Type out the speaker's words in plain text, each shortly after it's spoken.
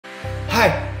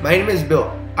My name is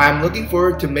Bill. I am looking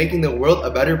forward to making the world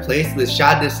a better place with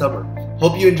Shad this summer.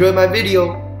 Hope you enjoy my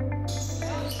video.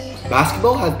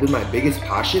 Basketball has been my biggest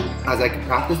passion as I can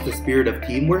practice the spirit of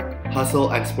teamwork, hustle,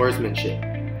 and sportsmanship.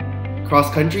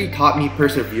 Cross country taught me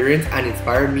perseverance and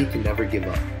inspired me to never give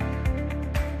up.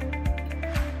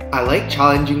 I like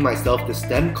challenging myself to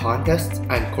STEM contests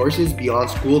and courses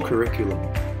beyond school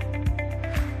curriculum.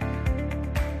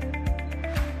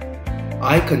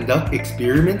 I conduct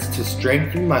experiments to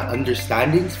strengthen my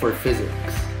understandings for physics.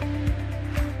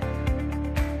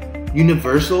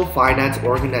 Universal Finance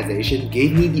Organization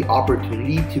gave me the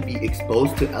opportunity to be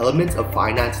exposed to elements of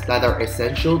finance that are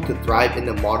essential to thrive in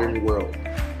the modern world.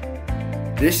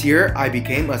 This year, I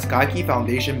became a SkyKey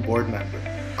Foundation board member.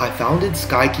 I founded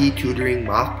SkyKey Tutoring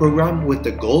Math Program with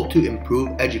the goal to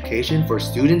improve education for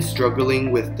students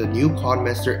struggling with the new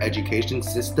Quadmester education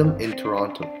system in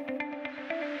Toronto.